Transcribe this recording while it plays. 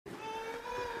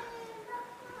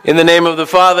In the name of the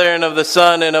Father, and of the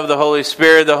Son, and of the Holy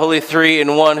Spirit, the Holy Three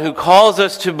in One, who calls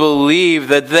us to believe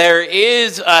that there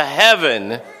is a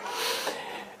heaven,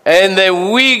 and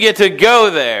that we get to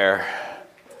go there,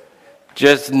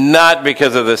 just not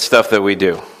because of the stuff that we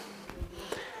do.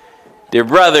 Dear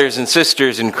brothers and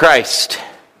sisters in Christ,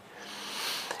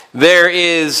 there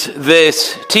is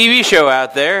this TV show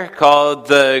out there called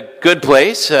The Good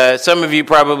Place. Some of you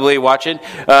probably watch it.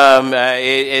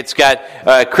 It's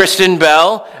got Kristen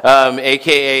Bell,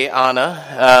 a.k.a.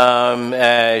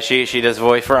 Anna. She does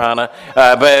voice for Anna.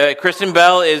 But Kristen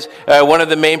Bell is one of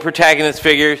the main protagonist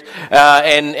figures.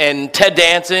 And Ted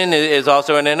Danson is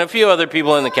also in it, and a few other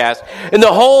people in the cast. And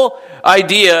the whole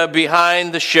idea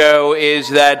behind the show is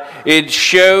that it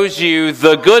shows you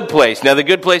the good place. Now, the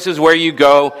good place is where you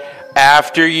go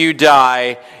after you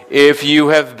die if you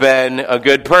have been a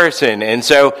good person. And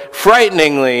so,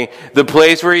 frighteningly, the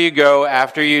place where you go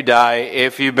after you die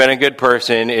if you've been a good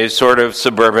person is sort of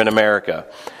suburban America.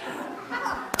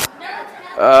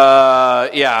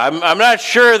 I'm not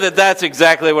sure that that's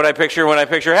exactly what I picture when I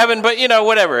picture heaven, but,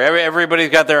 whatever.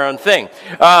 Everybody's got their own thing.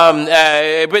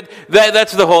 But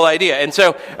that's the whole idea. And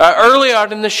so, early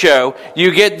on in the show,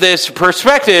 you get this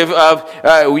perspective of,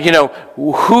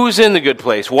 who's in the good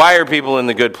place? Why are people in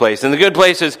the good place? And the good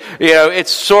place is, it's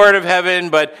sort of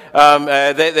heaven, but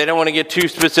they don't want to get too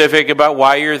specific about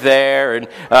why you're there, and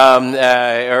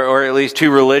or at least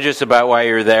too religious about why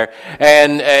you're there.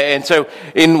 And so,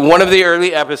 in one of the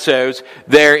early episodes,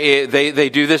 they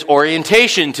do this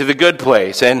orientation to the good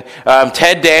place, and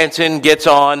Ted Danson gets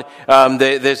on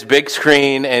this big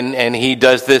screen, and he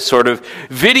does this sort of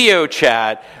video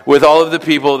chat with all of the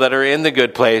people that are in the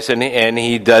good place, and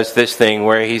he does this thing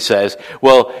where he says,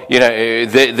 well,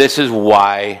 this is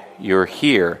why you're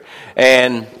here.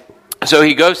 And so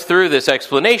he goes through this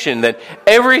explanation that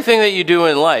everything that you do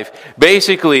in life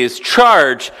basically is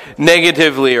charged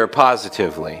negatively or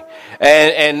positively.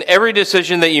 And every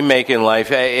decision that you make in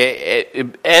life,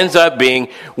 it ends up being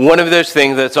one of those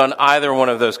things that's on either one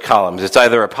of those columns. It's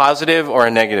either a positive or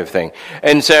a negative thing.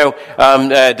 And so,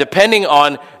 depending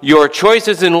on your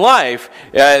choices in life,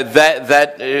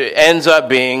 that ends up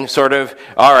being sort of,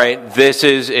 all right, this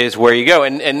is where you go.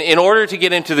 And in order to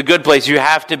get into the good place, you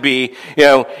have to be,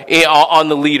 on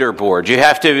the leaderboard. You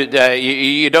have to,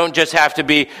 you don't just have to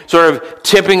be sort of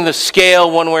tipping the scale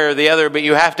one way or the other, but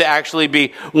you have to actually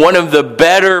be one of the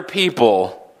better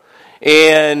people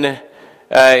in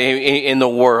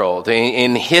the world,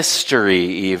 in history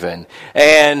even,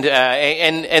 and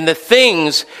the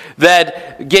things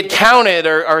that get counted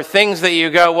are things that you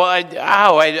go, well,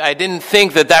 I didn't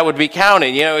think that would be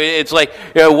counted. It's like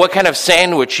what kind of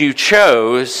sandwich you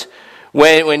chose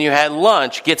when you had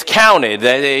lunch gets counted,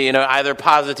 either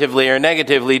positively or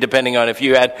negatively, depending on if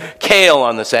you had kale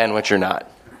on the sandwich or not.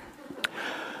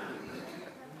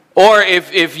 Or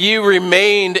if you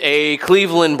remained a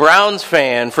Cleveland Browns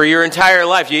fan for your entire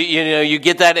life, you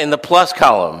get that in the plus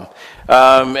column.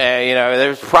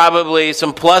 There's probably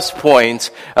some plus points,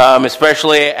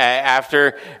 especially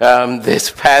after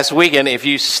this past weekend, if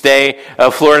you stay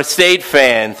a Florida State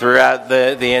fan throughout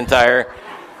the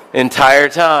entire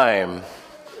time.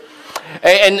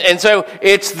 And so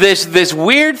it's this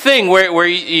weird thing where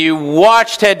you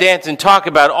watch Ted Danson talk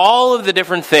about all of the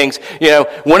different things.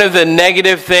 One of the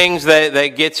negative things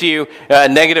that gets you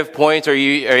negative points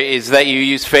is that you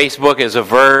use Facebook as a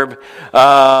verb.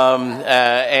 One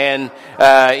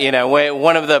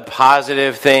of the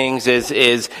positive things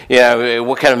is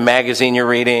what kind of magazine you're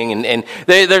reading, and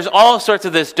there's all sorts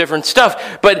of this different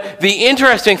stuff. But the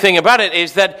interesting thing about it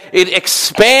is that it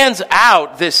expands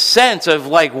out this sense of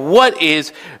like what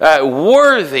is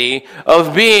worthy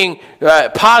of being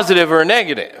positive or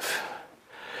negative.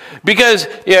 Because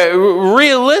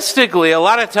realistically, a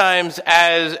lot of times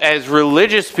as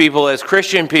religious people, as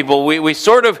Christian people, we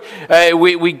sort of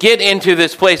we get into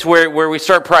this place where we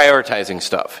start prioritizing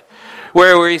stuff.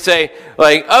 Where we say,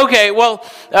 like, okay, well,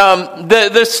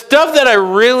 the stuff that I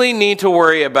really need to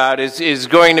worry about is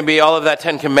going to be all of that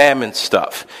Ten Commandments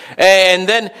stuff. And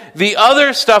then the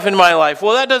other stuff in my life,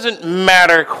 well, that doesn't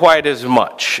matter quite as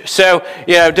much. So,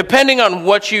 depending on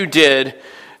what you did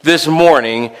this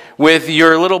morning with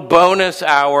your little bonus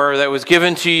hour that was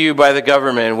given to you by the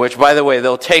government, which, by the way,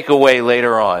 they'll take away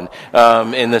later on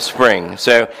in the spring,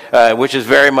 so which is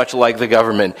very much like the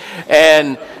government.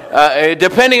 And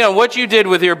depending on what you did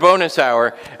with your bonus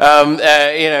hour,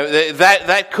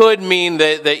 that could mean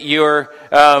that you're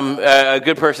a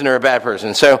good person or a bad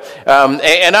person. So,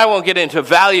 and I won't get into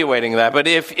evaluating that, but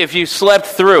if you slept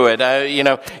through it,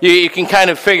 you can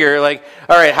kind of figure, like,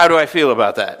 all right, how do I feel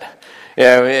about that?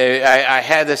 I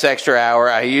had this extra hour.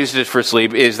 I used it for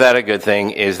sleep. Is that a good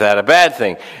thing? Is that a bad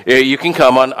thing? You can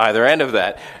come on either end of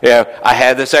that. I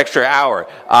had this extra hour.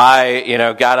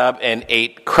 I, got up and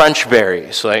ate crunch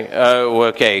berries.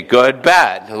 Okay, good,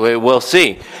 bad. We'll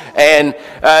see. And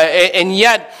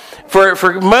yet,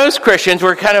 for most Christians,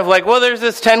 we're kind of like, well, there's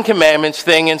this 10 Commandments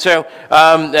thing, and so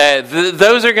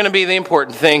those are going to be the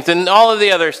important things, and all of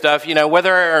the other stuff,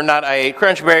 whether or not I ate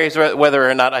crunch berries, whether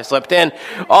or not I slept in,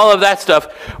 all of that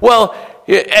stuff, well,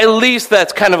 at least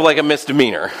that's kind of like a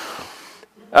misdemeanor.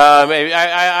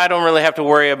 I don't really have to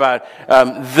worry about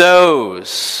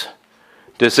those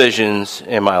decisions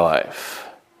in my life.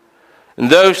 And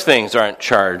those things aren't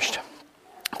charged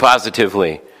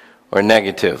positively or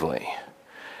negatively.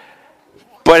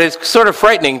 But it's sort of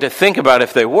frightening to think about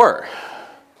if they were.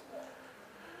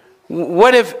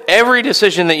 What if every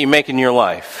decision that you make in your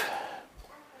life,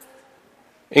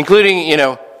 including,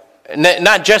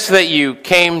 not just that you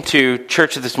came to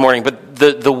church this morning, but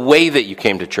the way that you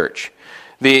came to church,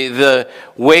 the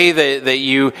way that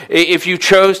you, if you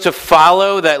chose to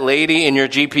follow that lady in your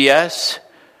GPS,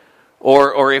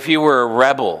 or if you were a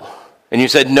rebel and you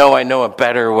said, no, I know a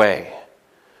better way.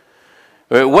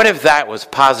 What if that was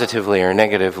positively or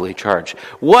negatively charged?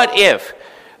 What if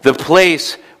the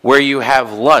place where you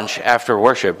have lunch after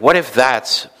worship, what if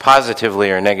that's positively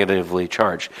or negatively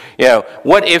charged?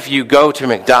 What if you go to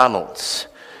McDonald's?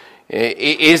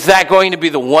 Is that going to be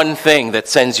the one thing that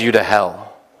sends you to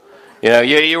hell?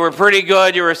 You were pretty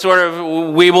good, you were sort of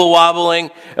weeble-wobbling,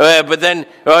 but then,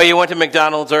 you went to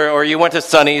McDonald's or you went to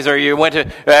Sonny's or you went to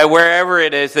wherever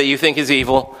it is that you think is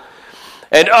evil.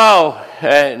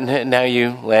 And now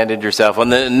you landed yourself on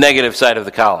the negative side of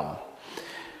the column.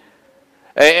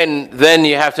 And then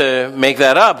you have to make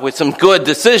that up with some good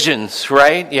decisions,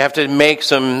 right? You have to make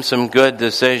some good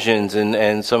decisions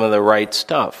and some of the right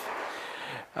stuff.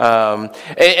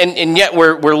 And yet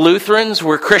we're Lutherans,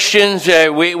 we're Christians.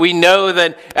 We know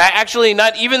that actually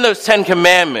not even those 10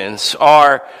 Commandments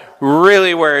are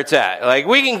really where it's at. Like,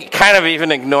 we can kind of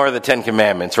even ignore the 10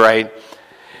 Commandments, right?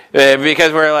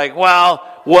 Because we're like, well,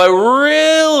 what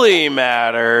really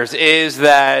matters is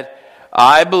that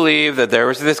I believe that there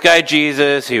was this guy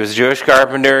Jesus, he was a Jewish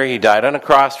carpenter, he died on a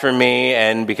cross for me,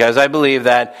 and because I believe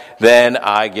that, then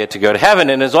I get to go to heaven.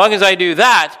 And as long as I do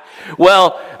that,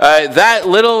 well, that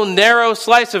little narrow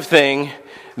slice of thing,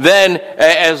 then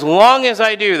as long as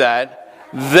I do that,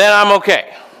 then I'm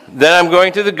okay. Then I'm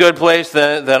going to the good place,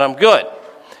 then I'm good.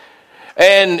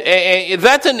 And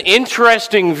that's an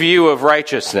interesting view of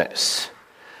righteousness.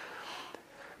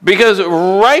 Because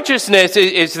righteousness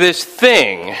is this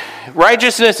thing.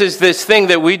 Righteousness is this thing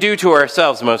that we do to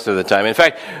ourselves most of the time. In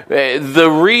fact, the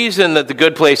reason that the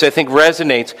good place, I think,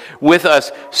 resonates with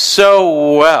us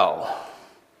so well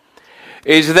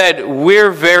is that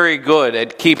we're very good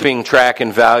at keeping track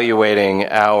and evaluating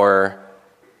our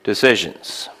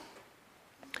decisions.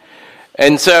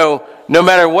 And so, no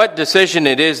matter what decision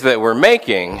it is that we're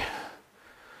making,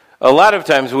 a lot of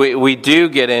times we do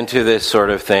get into this sort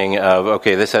of thing of,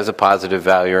 okay, this has a positive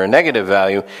value or a negative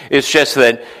value. It's just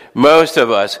that most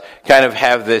of us kind of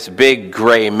have this big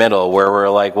gray middle where we're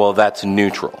like, well, that's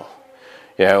neutral.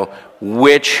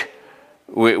 Which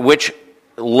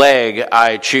leg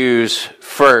I choose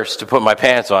first to put my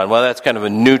pants on, well, that's kind of a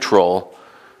neutral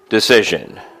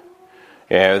decision.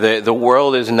 The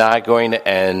world is not going to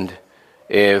end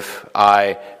if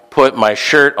I put my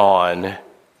shirt on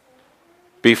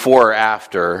before or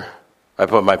after I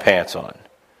put my pants on.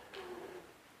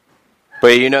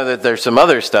 But you know that there's some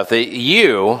other stuff that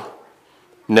you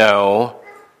know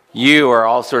you are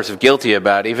all sorts of guilty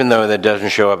about, even though that doesn't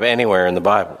show up anywhere in the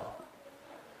Bible.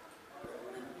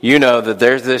 You know that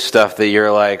there's this stuff that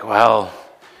you're like, well,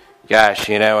 gosh,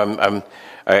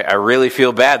 I really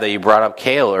feel bad that you brought up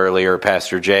kale earlier,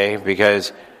 Pastor Jay,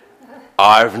 because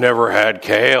I've never had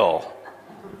kale.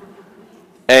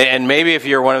 And maybe if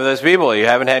you're one of those people, you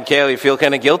haven't had kale, you feel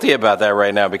kind of guilty about that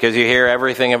right now because you hear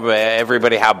everything about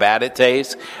everybody, how bad it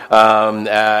tastes,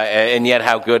 and yet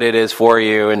how good it is for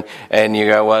you, and you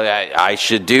go, well, I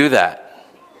should do that.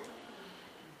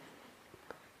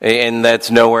 And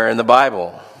that's nowhere in the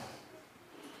Bible.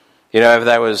 If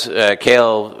that was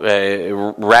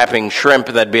kale wrapping shrimp,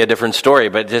 that'd be a different story,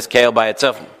 but just kale by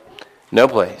itself, no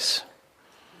place.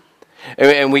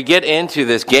 And we get into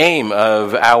this game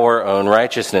of our own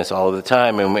righteousness all the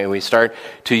time, and we start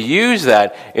to use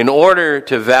that in order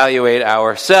to evaluate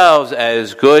ourselves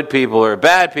as good people or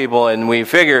bad people, and we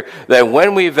figure that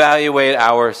when we evaluate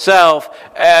ourselves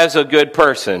as a good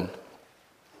person,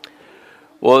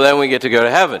 well, then we get to go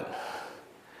to heaven.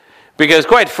 Because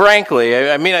quite frankly,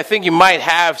 I think you might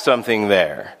have something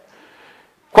there.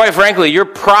 quite frankly, you're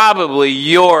probably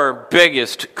your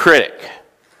biggest critic.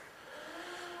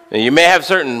 You may have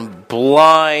certain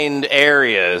blind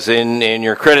areas in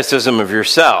your criticism of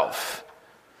yourself,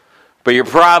 but you're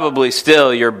probably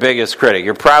still your biggest critic.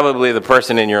 You're probably the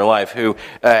person in your life who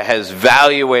has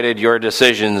evaluated your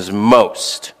decisions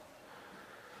most.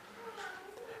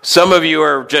 Some of you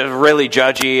are just really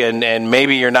judgy, and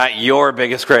maybe you're not your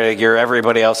biggest critic, you're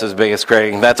everybody else's biggest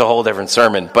critic, and that's a whole different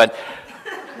sermon. But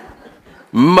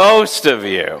most of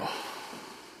you,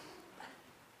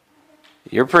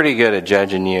 you're pretty good at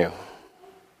judging you.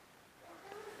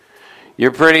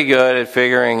 You're pretty good at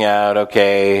figuring out,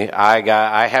 okay,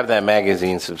 I have that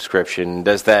magazine subscription.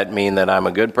 Does that mean that I'm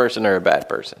a good person or a bad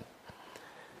person?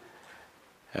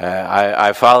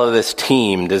 I follow this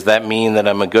team. Does that mean that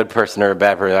I'm a good person or a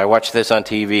bad person? I watch this on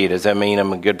TV. Does that mean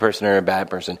I'm a good person or a bad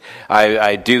person?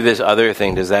 I do this other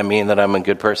thing. Does that mean that I'm a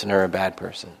good person or a bad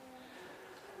person?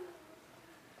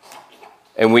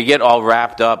 And we get all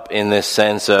wrapped up in this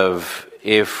sense of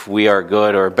if we are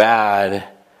good or bad,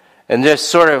 and just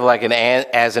sort of like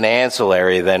as an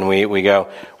ancillary, then we go,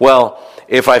 well,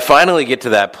 if I finally get to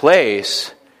that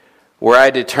place where I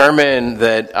determine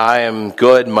that I am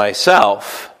good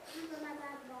myself,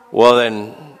 well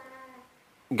then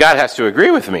God has to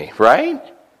agree with me, right?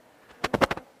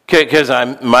 Because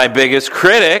I'm my biggest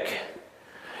critic.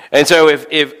 And so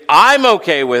if I'm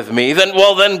okay with me,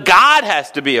 then God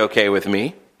has to be okay with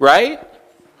me, right?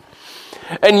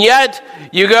 And yet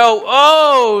you go,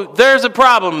 oh, there's a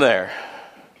problem there.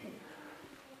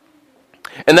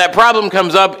 And that problem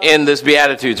comes up in this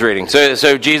Beatitudes reading.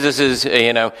 So Jesus is,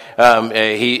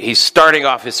 he's starting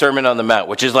off his Sermon on the Mount,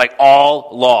 which is like all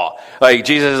law. Like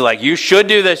Jesus is like, you should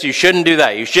do this, you shouldn't do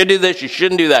that. You should do this, you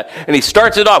shouldn't do that. And he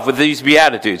starts it off with these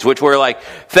Beatitudes, which were like,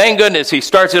 thank goodness he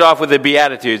starts it off with the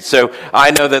Beatitudes. So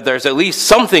I know that there's at least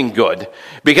something good,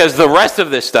 because the rest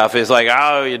of this stuff is like,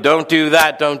 oh, you don't do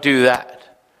that, don't do that.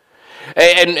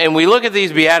 And we look at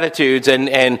these Beatitudes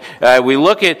and we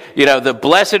look at, the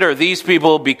blessed are these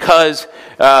people because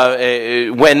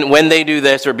when they do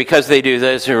this, or because they do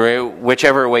this, or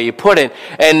whichever way you put it,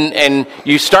 and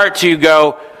you start to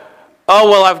go, oh,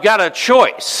 well, I've got a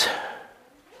choice.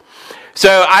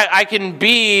 So I can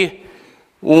be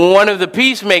one of the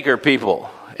peacemaker people,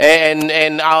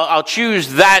 and I'll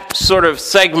choose that sort of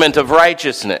segment of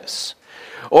righteousness.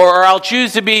 Or I'll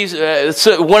choose to be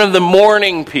one of the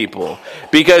mourning people,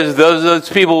 because those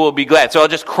people will be glad. So I'll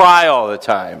just cry all the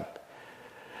time.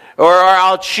 Or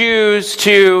I'll choose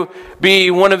to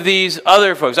be one of these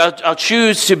other folks. I'll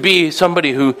choose to be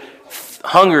somebody who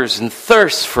hungers and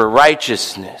thirsts for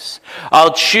righteousness.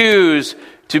 I'll choose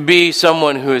to be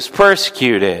someone who is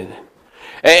persecuted.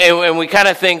 And we kind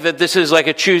of think that this is like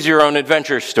a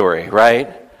choose-your-own-adventure story,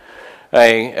 right?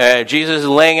 Jesus is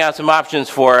laying out some options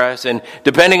for us, and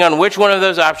depending on which one of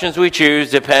those options we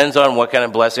choose depends on what kind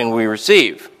of blessing we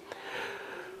receive.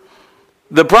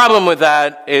 The problem with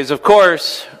that is, of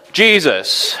course,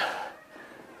 Jesus.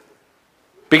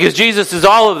 Because Jesus is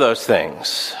all of those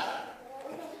things.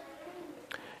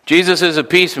 Jesus is a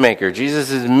peacemaker. Jesus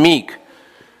is meek.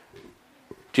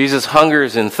 Jesus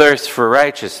hungers and thirsts for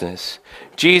righteousness.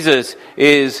 Jesus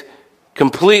is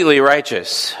completely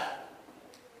righteous.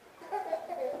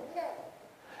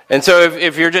 And so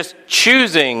if you're just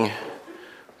choosing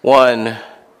one,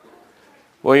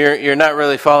 well, you're not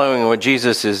really following what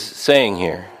Jesus is saying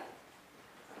here.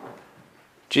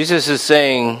 Jesus is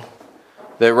saying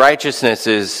that righteousness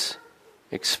is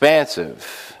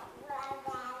expansive.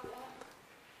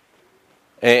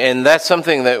 And that's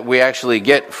something that we actually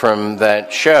get from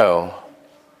that show,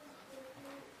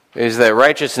 is that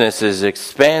righteousness is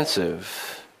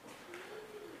expansive.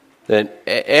 That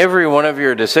every one of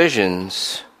your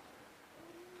decisions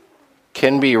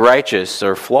can be righteous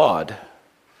or flawed.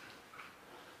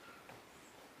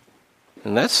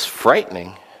 And that's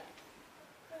frightening.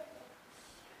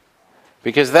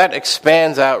 Because that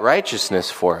expands out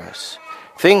righteousness for us.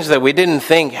 Things that we didn't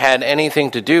think had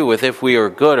anything to do with if we were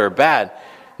good or bad.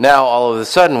 Now all of a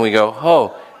sudden we go,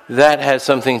 oh, that has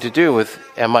something to do with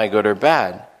am I good or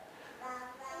bad?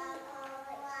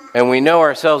 And we know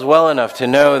ourselves well enough to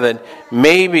know that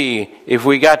maybe if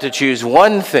we got to choose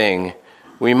one thing,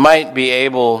 we might be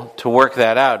able to work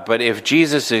that out. But if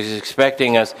Jesus is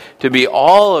expecting us to be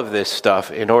all of this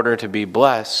stuff in order to be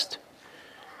blessed,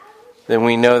 then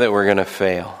we know that we're going to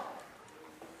fail.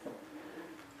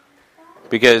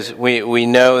 Because we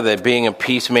know that being a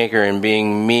peacemaker and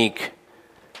being meek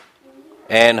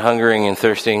and hungering and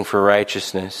thirsting for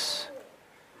righteousness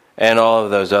and all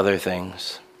of those other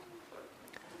things,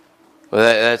 well,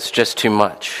 that's just too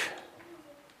much.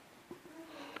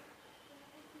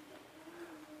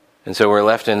 And so we're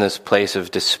left in this place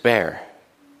of despair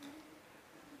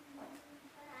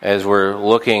as we're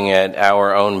looking at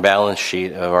our own balance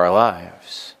sheet of our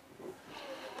lives.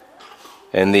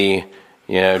 And the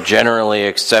generally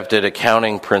accepted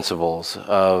accounting principles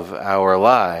of our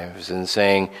lives, and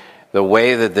saying, the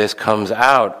way that this comes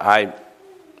out, I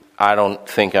don't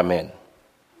think I'm in.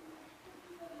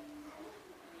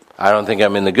 I don't think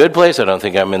I'm in the good place. I don't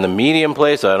think I'm in the medium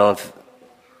place. I don't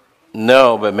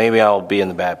know, but maybe I'll be in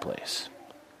the bad place.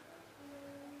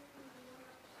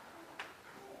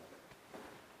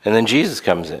 And then Jesus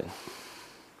comes in.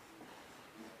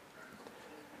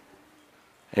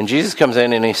 And Jesus comes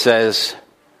in and he says,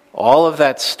 all of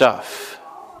that stuff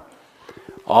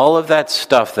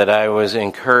that I was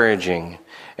encouraging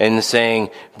and saying,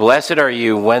 blessed are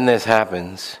you when this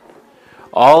happens,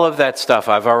 all of that stuff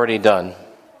I've already done.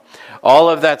 All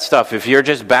of that stuff, if you're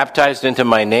just baptized into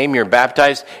my name, you're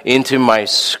baptized into my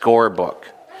scorebook.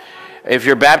 If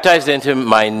you're baptized into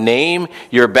my name,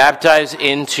 you're baptized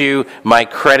into my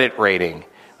credit rating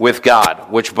with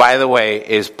God, which, by the way,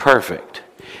 is perfect.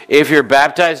 If you're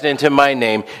baptized into my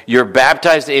name, you're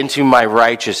baptized into my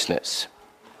righteousness.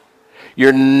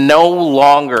 You're no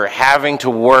longer having to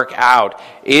work out,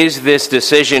 is this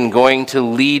decision going to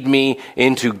lead me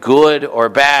into good or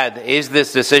bad? Is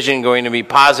this decision going to be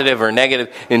positive or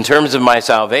negative in terms of my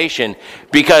salvation?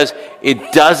 Because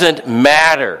it doesn't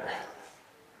matter.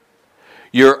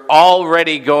 You're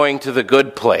already going to the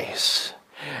good place.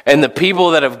 And the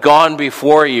people that have gone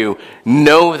before you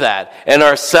know that and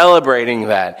are celebrating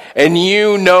that. And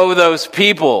you know those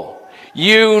people.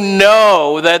 You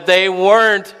know that they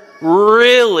weren't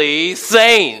really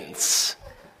saints.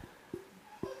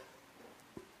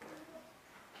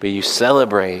 But you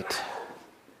celebrate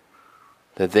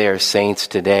that they are saints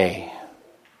today.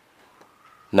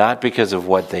 Not because of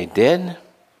what they did,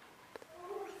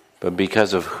 but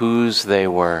because of whose they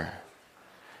were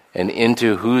and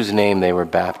into whose name they were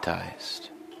baptized.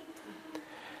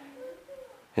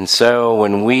 And so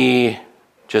when we,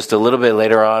 just a little bit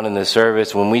later on in the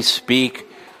service, when we speak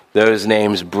those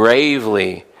names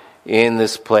bravely in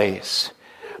this place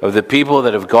of the people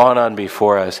that have gone on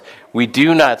before us, we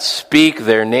do not speak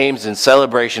their names in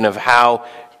celebration of how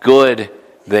good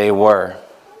they were,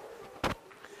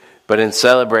 but in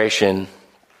celebration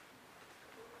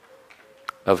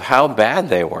of how bad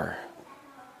they were.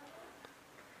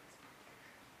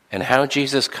 And how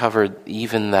Jesus covered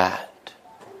even that.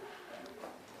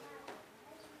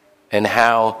 And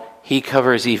how he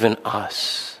covers even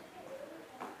us.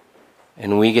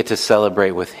 And we get to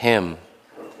celebrate with him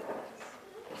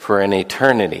for an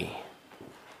eternity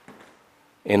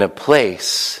in a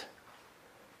place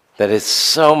that is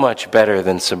so much better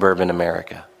than suburban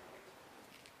America.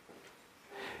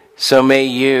 So may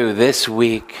you this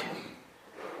week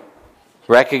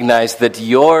recognize that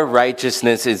your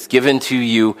righteousness is given to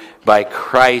you by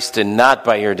Christ and not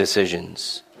by your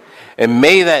decisions. And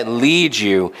may that lead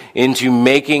you into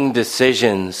making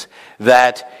decisions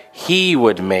that he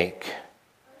would make,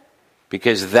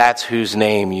 because that's whose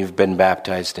name you've been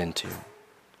baptized into.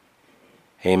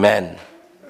 Amen.